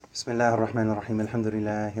Bismillah ar-Rahman ar-Rahim.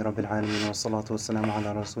 Alhamdulillahi Rabbil Alameen. Wa salatu wa salamu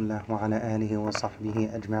ala Rasulullah wa ala alihi wa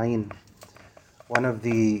sahbihi ajma'een. One of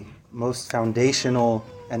the most foundational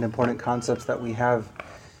and important concepts that we have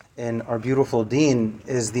in our beautiful deen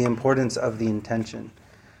is the importance of the intention.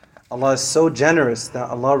 Allah is so generous that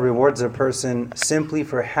Allah rewards a person simply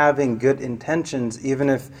for having good intentions, even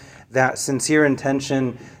if that sincere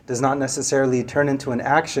intention does not necessarily turn into an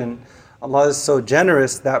action. Allah is so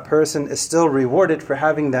generous that person is still rewarded for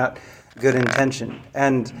having that good intention.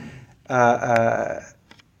 And a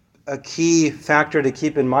key factor to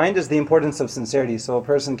keep in mind is the importance of sincerity. So a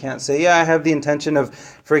person can't say, I have the intention of,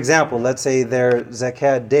 for example, let's say their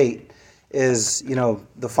zakat date is,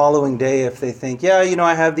 the following day. If they think,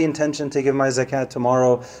 I have the intention to give my zakat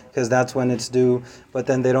tomorrow because that's when it's due, but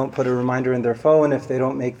then they don't put a reminder in their phone. If they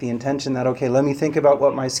don't make the intention that, let me think about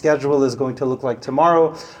what my schedule is going to look like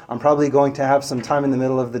tomorrow. I'm probably going to have some time in the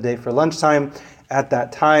middle of the day for lunchtime. At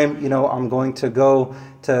that time, I'm going to go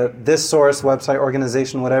to this source, website,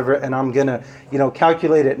 organization, whatever, and I'm going to,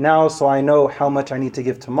 calculate it now so I know how much I need to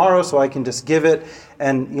give tomorrow so I can just give it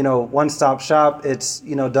and, one-stop shop, it's,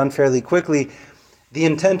 done fairly quickly. The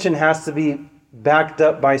intention has to be backed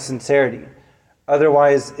up by sincerity.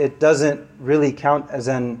 Otherwise, it doesn't really count as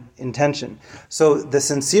an intention. So the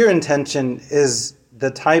sincere intention is the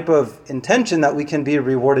type of intention that we can be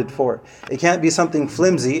rewarded for. It can't be something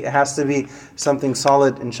flimsy. It has to be something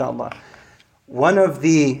solid, inshallah. One of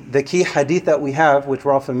the key hadith that we have, which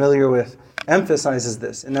we're all familiar with, emphasizes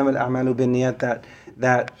this. إِنَّمَا الْأَعْمَالُ بِالنِّيَّاتِ,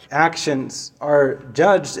 that actions are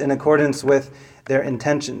judged in accordance with their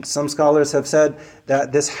intentions. Some scholars have said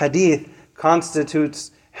that this hadith constitutes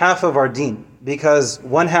half of our deen, because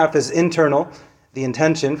one half is internal, the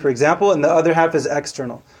intention, for example, and the other half is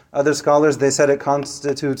external. Other scholars, they said it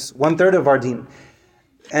constitutes 1/3 of our deen.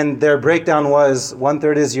 And their breakdown was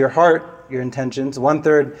 1/3 is your heart, your intentions,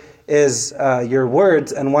 1/3 is your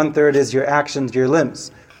words, and 1/3 is your actions, your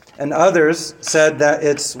limbs. And others said that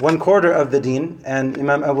it's 1/4 of the deen. And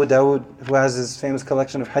Imam Abu Dawud, who has his famous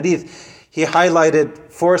collection of hadith, he highlighted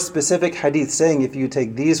 4 specific hadith, saying if you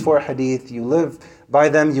take these 4 hadith, you live by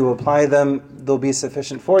them, you apply them, they'll be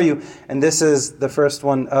sufficient for you. And this is the first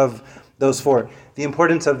one of those 4. The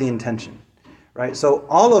importance of the intention, right? So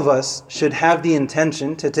all of us should have the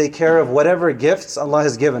intention to take care of whatever gifts Allah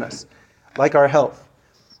has given us, like our health.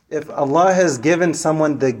 If Allah has given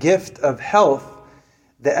someone the gift of health,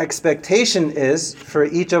 the expectation is for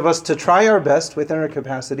each of us to try our best within our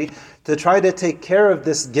capacity to try to take care of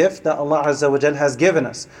this gift that Allah Azza wa Jal has given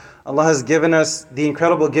us. Allah has given us the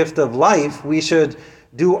incredible gift of life. We should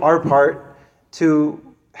do our part to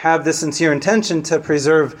have the sincere intention to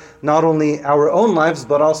preserve not only our own lives,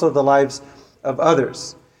 but also the lives of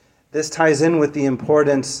others. This ties in with the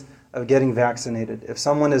importance of getting vaccinated. If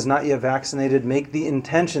someone is not yet vaccinated, make the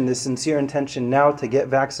intention, the sincere intention now to get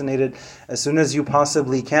vaccinated as soon as you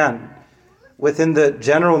possibly can. Within the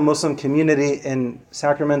general Muslim community in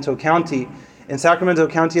Sacramento County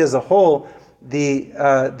as a whole, the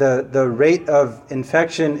rate of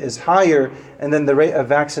infection is higher, and then the rate of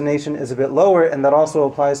vaccination is a bit lower, and that also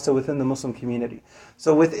applies to within the Muslim community.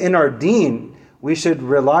 So within our deen, we should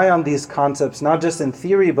rely on these concepts, not just in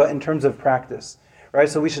theory, but in terms of practice. Right?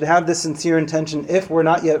 So we should have this sincere intention. If we're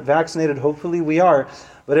not yet vaccinated, hopefully we are,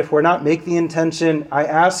 but if we're not, make the intention. I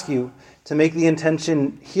ask you to make the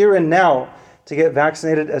intention here and now to get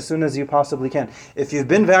vaccinated as soon as you possibly can. If you've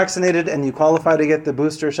been vaccinated and you qualify to get the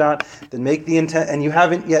booster shot, then make the intent, and you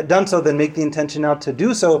haven't yet done so, then make the intention now to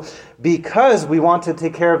do so, because we want to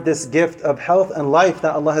take care of this gift of health and life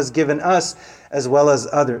that Allah has given us as well as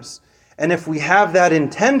others. And if we have that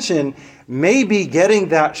intention, maybe getting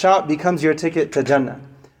that shot becomes your ticket to Jannah.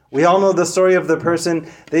 We all know the story of the person,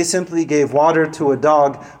 they simply gave water to a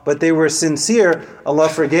dog, but they were sincere. Allah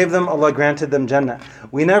forgave them, Allah granted them Jannah.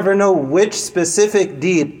 We never know which specific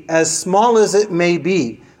deed, as small as it may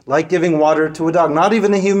be, like giving water to a dog, not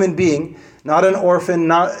even a human being, not an orphan,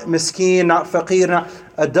 not miskeen, not faqir, not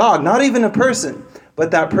a dog, not even a person,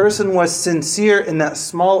 but that person was sincere in that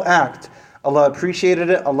small act. Allah appreciated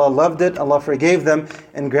it, Allah loved it, Allah forgave them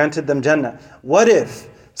and granted them Jannah. What if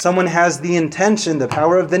someone has the intention, the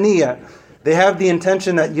power of the niyyah, they have the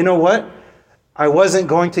intention that, I wasn't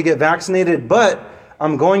going to get vaccinated, but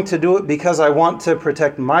I'm going to do it because I want to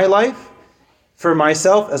protect my life, for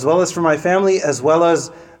myself, as well as for my family, as well as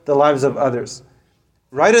the lives of others.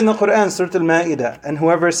 Right in the Quran, Surah Al-Ma'idah, and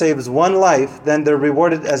whoever saves one life, then they're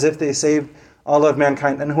rewarded as if they saved all of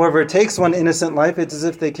mankind. And whoever takes one innocent life, it's as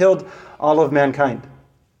if they killed all of mankind.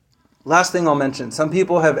 Last thing I'll mention, some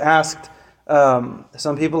people have asked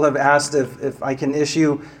Some people have asked if I can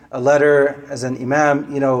issue a letter as an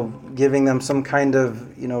imam, giving them some kind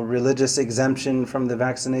of, religious exemption from the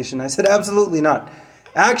vaccination. I said, absolutely not.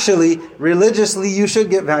 Actually, religiously, you should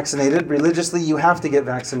get vaccinated. Religiously, you have to get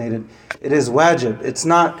vaccinated. It is wajib. It's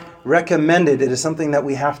not recommended. It is something that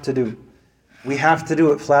we have to do. We have to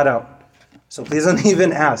do it flat out. So please don't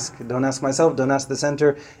even ask. Don't ask myself. Don't ask the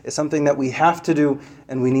center. It's something that we have to do,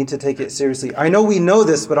 and we need to take it seriously. I know we know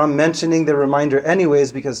this, but I'm mentioning the reminder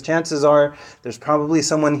anyways, because chances are there's probably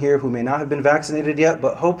someone here who may not have been vaccinated yet,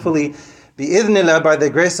 but hopefully, bi-idhnillah, by the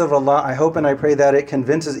grace of Allah, I hope and I pray that it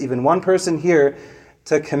convinces even one person here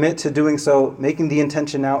to commit to doing so, making the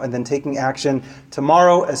intention now, and then taking action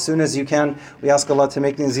tomorrow as soon as you can. We ask Allah to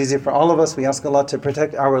make things easy for all of us. We ask Allah to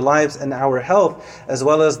protect our lives and our health, as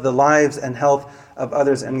well as the lives and health of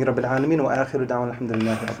others. Ameen Rabbil Alameen wa akhiru da'wana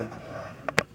alhamdulillahi rabbil alamin.